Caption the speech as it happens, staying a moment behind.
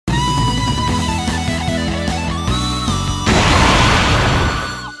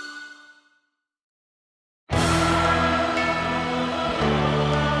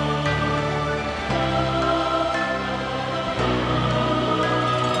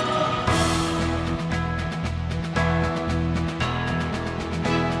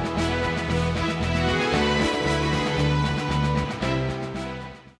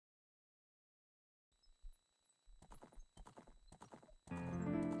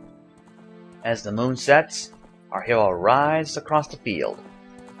As the moon sets, our hero rides across the field.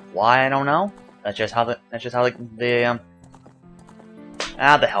 Why, I don't know. That's just how that's just how the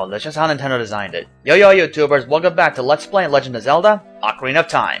that's just how Nintendo designed it. Yo YouTubers, welcome back to Let's Play Legend of Zelda: Ocarina of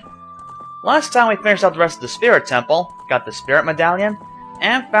Time. Last time we finished out the rest of the Spirit Temple, got the Spirit Medallion,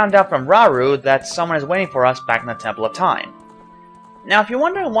 and found out from Rauru that someone is waiting for us back in the Temple of Time. Now, if you're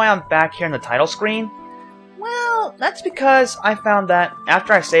wondering why I'm back here in the title screen, well, that's because I found that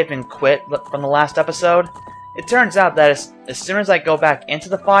after I saved and quit from the last episode, it turns out that as soon as I go back into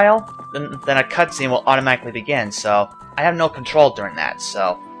the file, then a cutscene will automatically begin, so I have no control during that,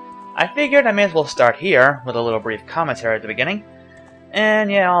 so I figured I may as well start here with a little brief commentary at the beginning,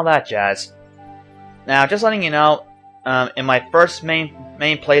 and yeah, all that jazz. Now, just letting you know, in my first main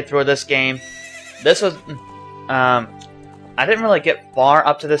playthrough of this game, this was, I didn't really get far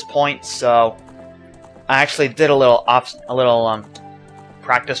up to this point, so I actually did a little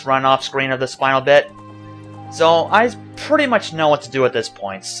practice run off screen of this final bit. So I pretty much know what to do at this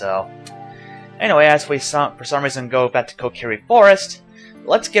point. So anyway, as we for some reason go back to Kokiri Forest,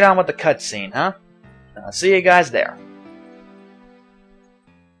 let's get on with the cutscene, huh? I'll see you guys there.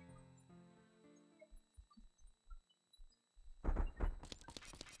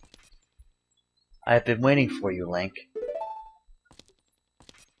 I have been waiting for you, Link.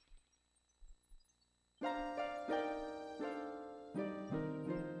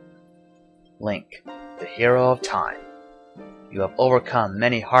 Link, the hero of time. You have overcome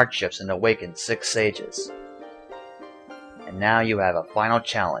many hardships and awakened 6 sages. And now you have a final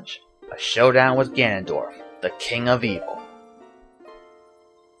challenge, a showdown with Ganondorf, the King of Evil.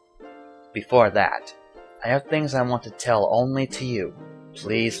 Before that, I have things I want to tell only to you.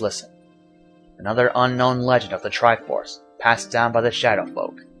 Please listen. Another unknown legend of the Triforce, passed down by the Shadow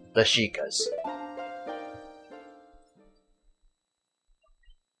Folk, the Sheikahs.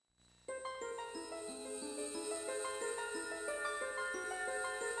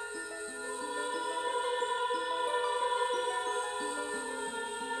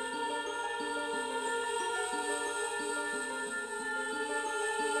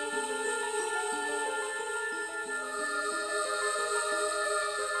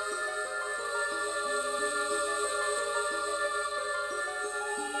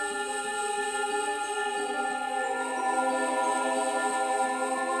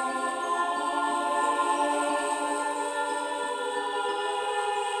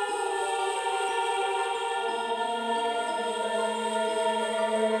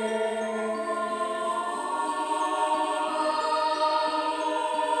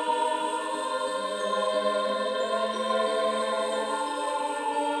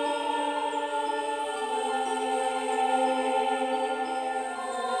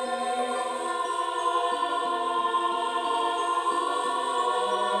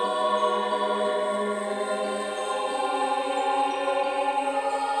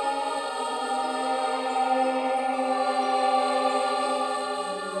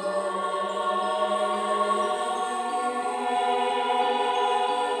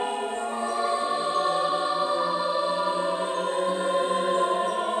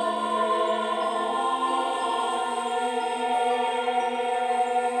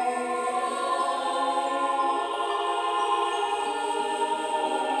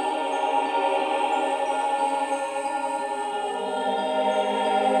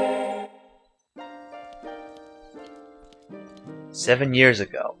 "7 years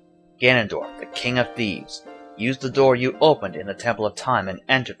ago, Ganondorf, the King of Thieves, used the door you opened in the Temple of Time and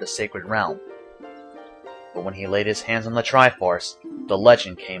entered the Sacred Realm. But when he laid his hands on the Triforce, the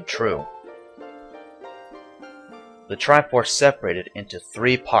legend came true. The Triforce separated into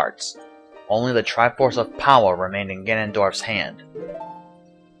 3 parts. Only the Triforce of Power remained in Ganondorf's hand.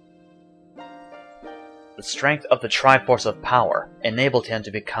 The strength of the Triforce of Power enabled him to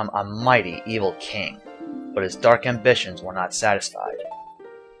become a mighty evil king. But his dark ambitions were not satisfied.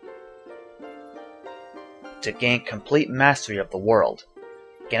 To gain complete mastery of the world,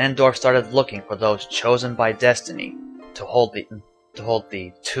 Ganondorf started looking for those chosen by destiny to hold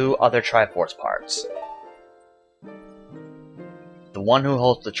the 2 other Triforce parts. The one who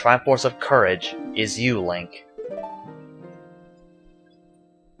holds the Triforce of Courage is you, Link.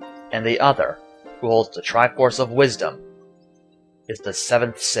 And the other, who holds the Triforce of Wisdom, is the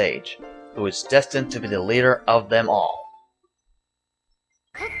 7th Sage, who is destined to be the leader of them all.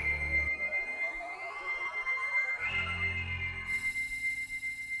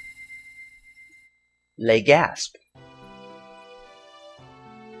 Les gasp.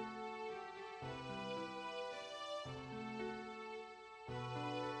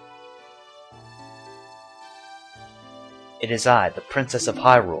 It is I, the Princess of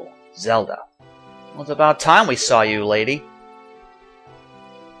Hyrule, Zelda. Well, it's about time we saw you, lady.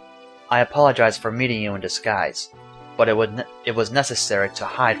 I apologize for meeting you in disguise, but it was necessary to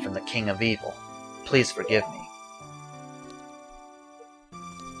hide from the King of Evil. Please forgive me.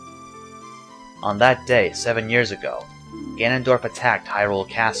 On that day, 7 years ago, Ganondorf attacked Hyrule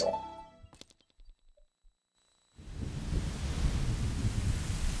Castle.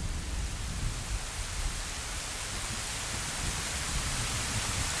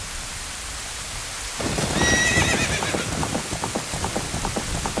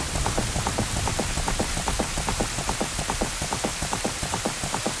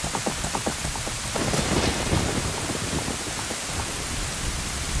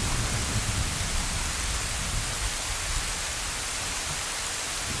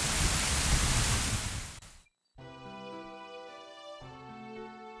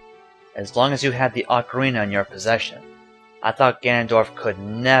 As long as you had the Ocarina in your possession, I thought Ganondorf could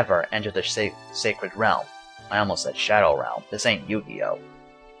never enter the Sacred Realm. I almost said Shadow Realm. This ain't Yu-Gi-Oh!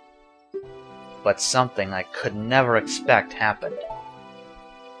 But something I could never expect happened.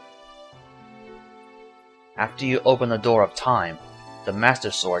 After you opened the door of time, the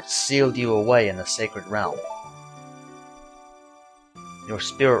Master Sword sealed you away in the Sacred Realm. Your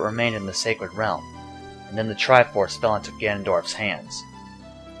spirit remained in the Sacred Realm, and then the Triforce fell into Ganondorf's hands.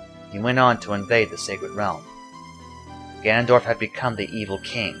 He went on to invade the Sacred Realm. Ganondorf had become the Evil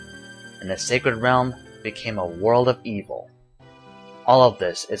King, and the Sacred Realm became a world of evil. All of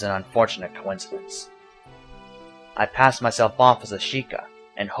this is an unfortunate coincidence. I passed myself off as a Sheikah,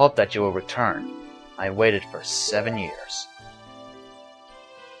 and hoped that you will return. I waited for 7 years.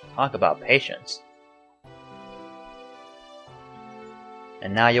 Talk about patience.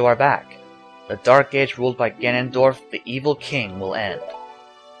 And now you are back. The Dark Age ruled by Ganondorf, the Evil King, will end.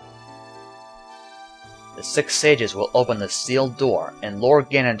 The 6 sages will open the sealed door and lure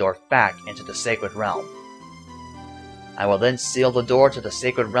Ganondorf back into the Sacred Realm. I will then seal the door to the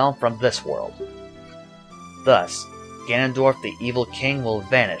Sacred Realm from this world. Thus, Ganondorf the Evil King will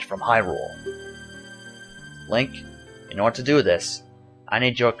vanish from Hyrule. Link, in order to do this, I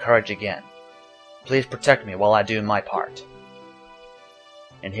need your courage again. Please protect me while I do my part.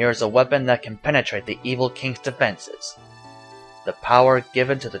 And here is a weapon that can penetrate the Evil King's defenses. The power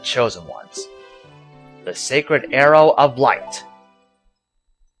given to the Chosen Ones. The Sacred Arrow of Light.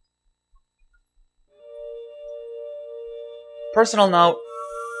 Personal note,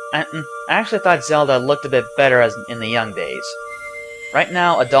 I actually thought Zelda looked a bit better as in the young days. Right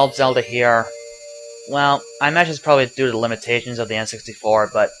now, adult Zelda here, well, I imagine it's probably due to the limitations of the N64,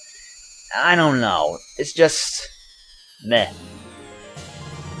 but I don't know. It's just meh.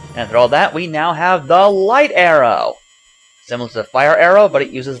 And for all that, we now have the Light Arrow. Similar to the Fire Arrow, but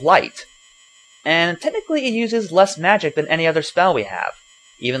it uses light. And technically it uses less magic than any other spell we have,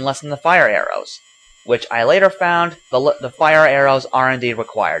 even less than the fire arrows, which I later found the fire arrows are indeed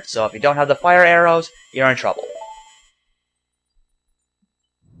required, so if you don't have the fire arrows, you're in trouble.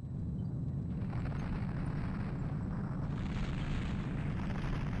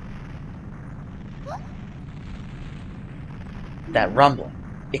 That rumbling,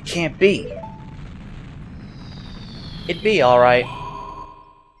 it can't be. It'd be alright.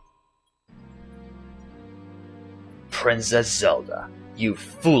 Princess Zelda, you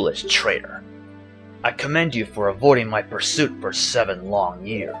foolish traitor. I commend you for avoiding my pursuit for 7 long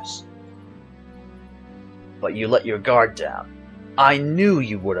years. But you let your guard down. I knew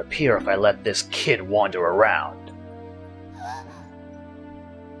you would appear if I let this kid wander around.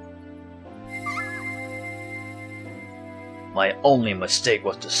 My only mistake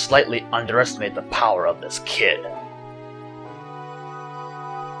was to slightly underestimate the power of this kid.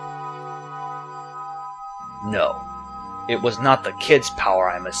 No. It was not the kid's power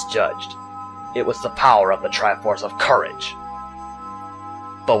I misjudged. It was the power of the Triforce of Courage.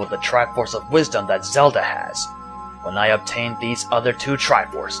 But with the Triforce of Wisdom that Zelda has, when I obtain these other 2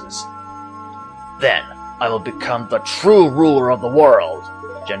 Triforces, then I will become the true ruler of the world,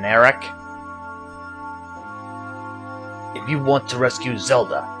 generic. If you want to rescue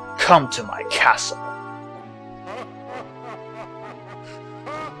Zelda, come to my castle.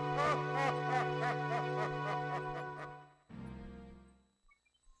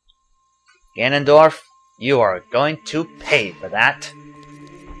 Ganondorf, you are going to pay for that.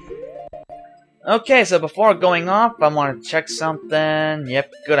 Okay, so before going off, I want to check something.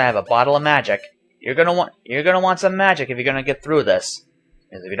 Yep, good, I have a bottle of magic. You're gonna want some magic if you're gonna get through this.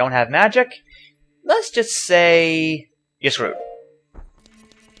 Because if you don't have magic, let's just say you're screwed.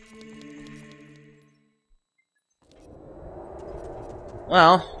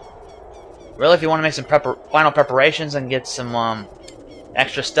 Well, really, if you want to make some final preparations and get some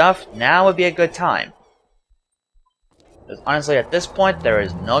extra stuff, now would be a good time. Because honestly, at this point, there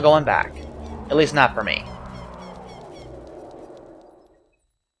is no going back. At least not for me.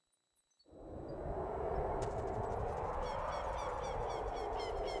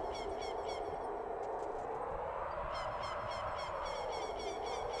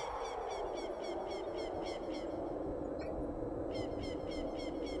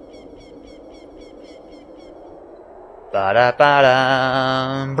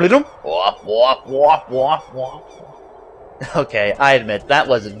 Ba-da-ba-dum, blidum, wop, wop, wop, wop, wop. Okay, I admit, that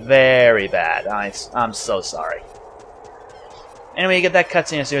was very bad. I'm so sorry. Anyway, you get that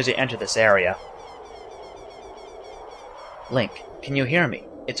cutscene as soon as you enter this area. Link, can you hear me?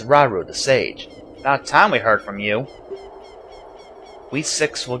 It's Raru, the sage. About time we heard from you. We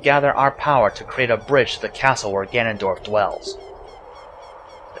six will gather our power to create a bridge to the castle where Ganondorf dwells.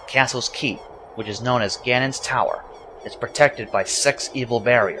 The castle's keep, which is known as Ganon's Tower, is protected by 6 evil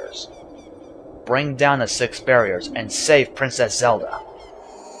barriers. Bring down the 6 barriers and save Princess Zelda.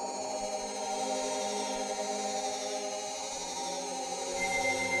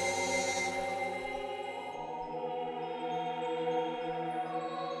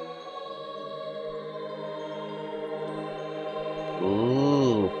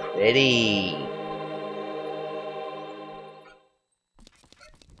 Ooh, pretty.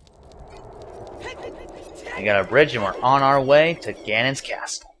 We got a bridge and we're on our way to Ganon's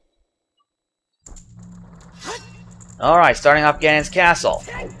castle. Alright, starting off Ganon's castle.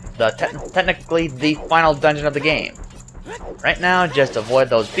 Technically the final dungeon of the game. Right now, just avoid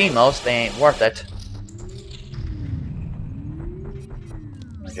those beamos, they ain't worth it.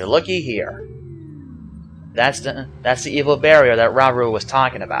 If you're looky here. That's the evil barrier that Raru was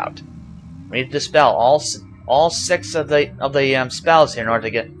talking about. We need to dispel all 6 of the spells here in order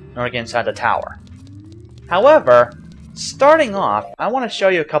to get inside the tower. However, starting off, I want to show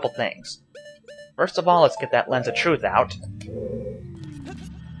you a couple things. First of all, let's get that Lens of Truth out.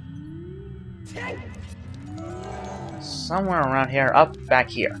 Somewhere around here, back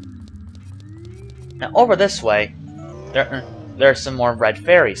here. Now, over this way, there are some more red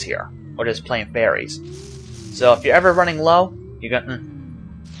fairies here, or just plain fairies. So if you're ever running low, you have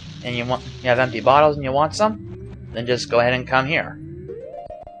empty bottles and you want some, then just go ahead and come here.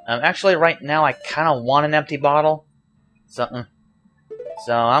 Actually, right now I kind of want an empty bottle, so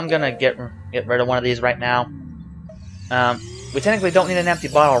I'm gonna get rid of one of these right now. We technically don't need an empty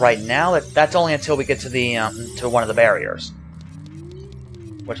bottle right now. That's only until we get to the to one of the barriers,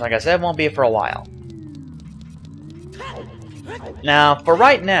 which, like I said, won't be for a while. Now, for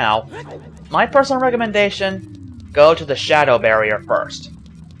right now, my personal recommendation: go to the shadow barrier first,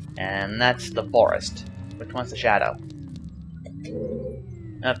 and that's the forest. Which one's the shadow?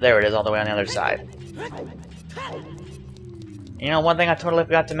 Oh, there it is, all the way on the other side. You know, one thing I totally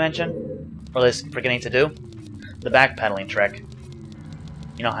forgot to mention, or at least forgetting to do, the backpedaling trick.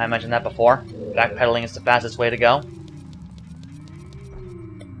 You know how I mentioned that before? Backpedaling is the fastest way to go.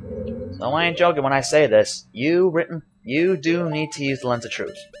 So I ain't joking when I say this. You do need to use the Lens of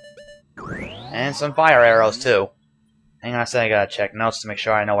Truth. And some fire arrows, too. Hang on a second, I gotta check notes to make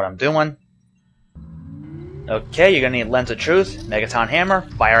sure I know what I'm doing. Okay, you're gonna need Lens of Truth, Megaton Hammer,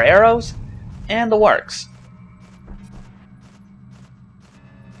 fire arrows, and the works.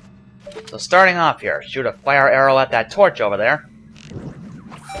 So starting off here, shoot a fire arrow at that torch over there.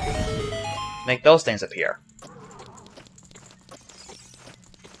 Make those things appear.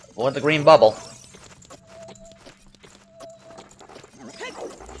 Avoid the green bubble.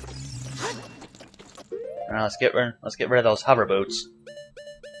 Alright, let's get rid of those hover boots.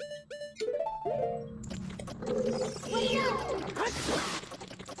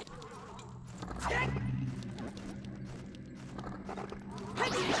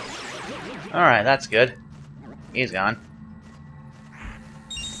 Alright, that's good. He's gone.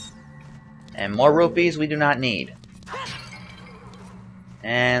 And more rupees we do not need.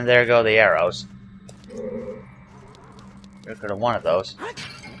 And there go the arrows. Get rid of one of those.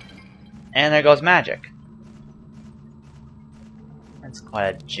 And there goes magic. That's quite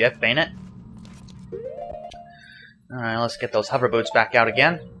a jip, ain't it? Alright, let's get those hover boots back out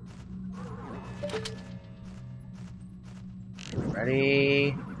again.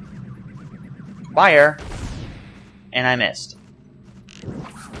 Ready? Fire! And I missed.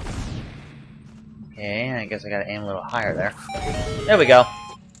 Okay, I guess I gotta aim a little higher there. There we go.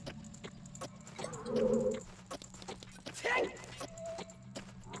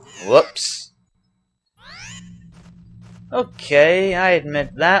 Whoops. Okay, I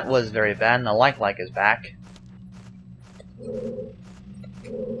admit that was very bad, and the like is back.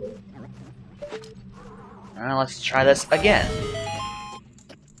 Alright, let's try this again.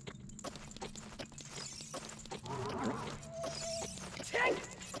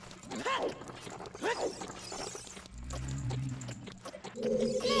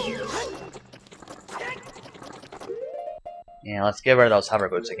 Yeah, let's get rid of those hover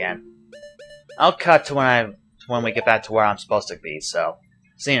boots again. I'll cut to when we get back to where I'm supposed to be, so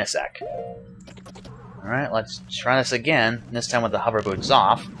see you in a sec. Alright, let's try this again, this time with the hover boots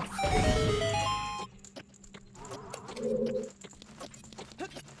off.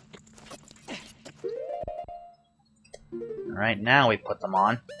 Alright, now we put them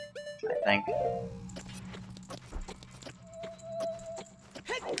on, I think.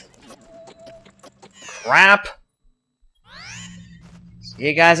 Crap! See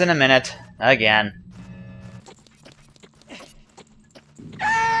you guys in a minute. Again.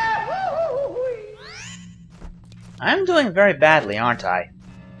 I'm doing very badly, aren't I?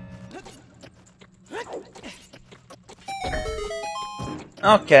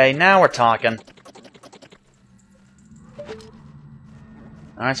 Okay, now we're talking.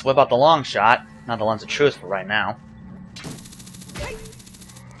 Alright, so what about the long shot? Not the lens of truth for right now.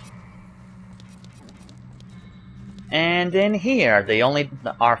 And in here,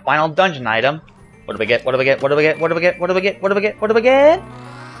 our final dungeon item. What do we get? What do we get? What do we get? What do we get? What do we get? What do we get? What do we get?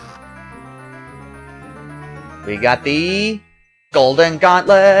 We got the Golden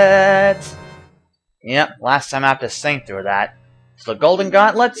Gauntlets! Yep, last time I have to sing through that. So the Golden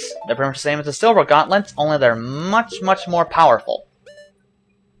Gauntlets, they're pretty much the same as the Silver Gauntlets, only they're much, much more powerful.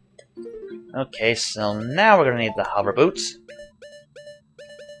 Okay, so now we're going to need the hover boots.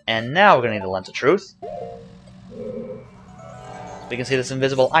 And now we're going to need the Lens of Truth. We can see this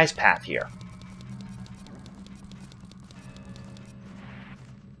invisible ice path here.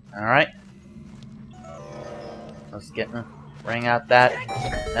 Alright. Let's bring out that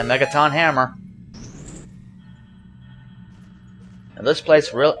Megaton hammer. Now this place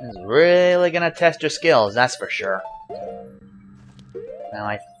is really gonna test your skills, that's for sure. Now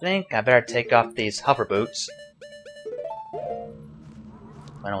I think I better take off these hover boots.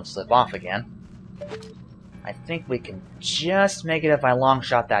 I don't slip off again. I think we can just make it if I long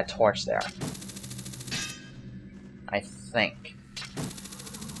shot that torch there. I think.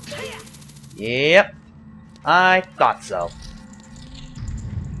 Yep. I thought so.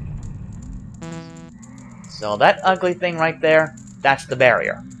 So that ugly thing right there, that's the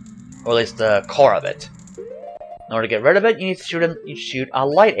barrier. Or at least the core of it. In order to get rid of it, you need to shoot a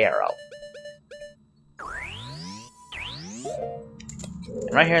light arrow.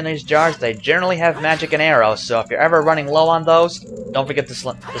 And right here in these jars, they generally have magic and arrows, so if you're ever running low on those, don't forget to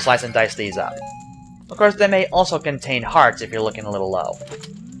slice and dice these up. Of course, they may also contain hearts if you're looking a little low.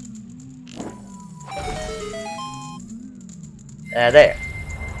 There.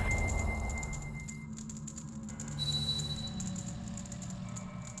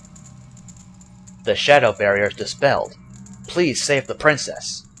 The shadow barrier is dispelled. Please save the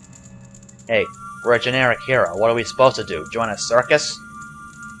princess. Hey, we're a generic hero. What are we supposed to do? Join a circus?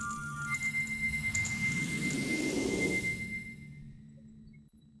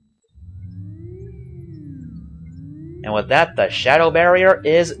 And with that, the shadow barrier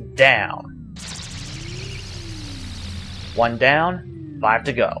is down. 1 down, 5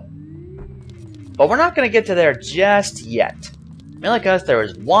 to go. But we're not going to get to there just yet. Mainly because there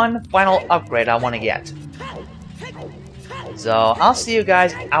is one final upgrade I want to get. So, I'll see you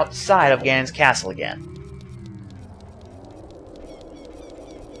guys outside of Ganon's castle again.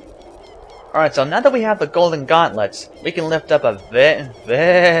 Alright, so now that we have the Golden Gauntlets, we can lift up a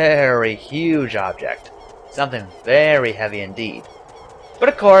very huge object. Something very heavy indeed. But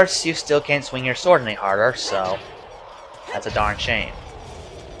of course, you still can't swing your sword any harder, so that's a darn shame.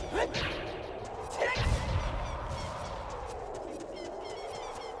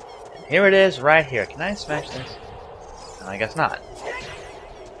 And here it is, right here. Can I smash this? No, I guess not.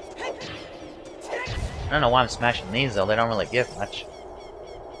 I don't know why I'm smashing these, though. They don't really give much.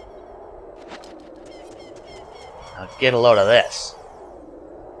 Now get a load of this.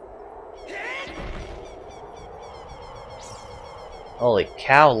 Holy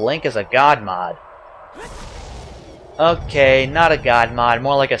cow, Link is a god mod. Okay, not a god mod,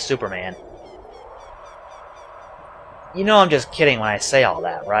 more like a Superman. You know I'm just kidding when I say all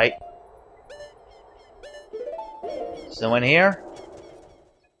that, right? So in here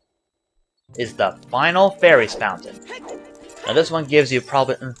is the final Fairies Fountain. Now this one gives you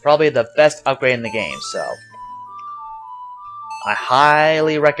probably the best upgrade in the game, so I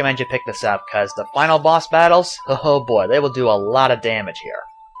highly recommend you pick this up, because the final boss battles, oh boy, they will do a lot of damage here.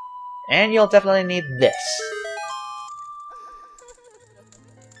 And you'll definitely need this.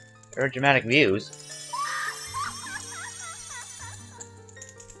 Very dramatic views.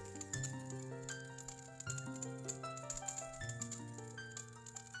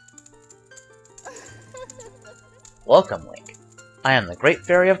 Welcome, Link. I am the Great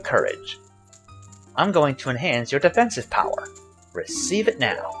Fairy of Courage. I'm going to enhance your defensive power. Receive it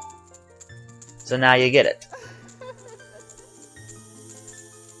now. So now you get it.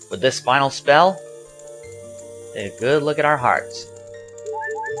 With this final spell, take a good look at our hearts.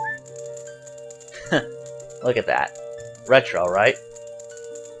 Look at that. Retro, right?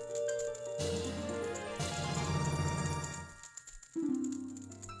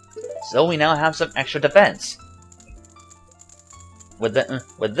 So we now have some extra defense. With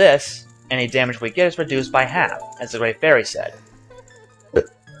this, any damage we get is reduced by half, as the Great Fairy said.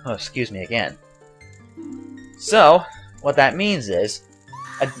 Oh, excuse me again. So, what that means is,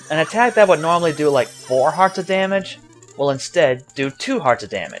 an attack that would normally do like 4 hearts of damage will instead do 2 hearts of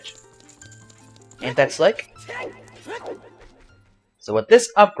damage. Ain't that slick? So with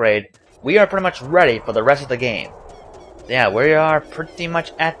this upgrade, we are pretty much ready for the rest of the game. Yeah, we are pretty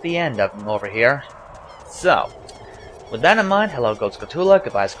much at the end of them over here. So, with that in mind, hello Gold Scatula,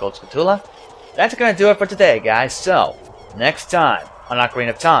 goodbye Gold Scatula. That's gonna do it for today, guys. So, next time on Ocarina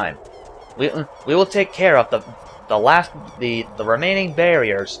of Time, we will take care of the remaining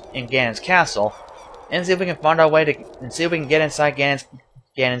barriers in Ganon's castle, and see if we can find our way to, and see if we can get inside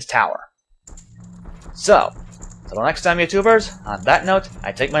Ganon's tower. So, till next time, YouTubers. On that note,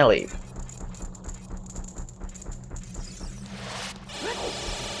 I take my leave.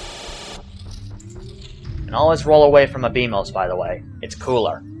 And always roll away from a Beamos, by the way. It's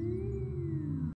cooler.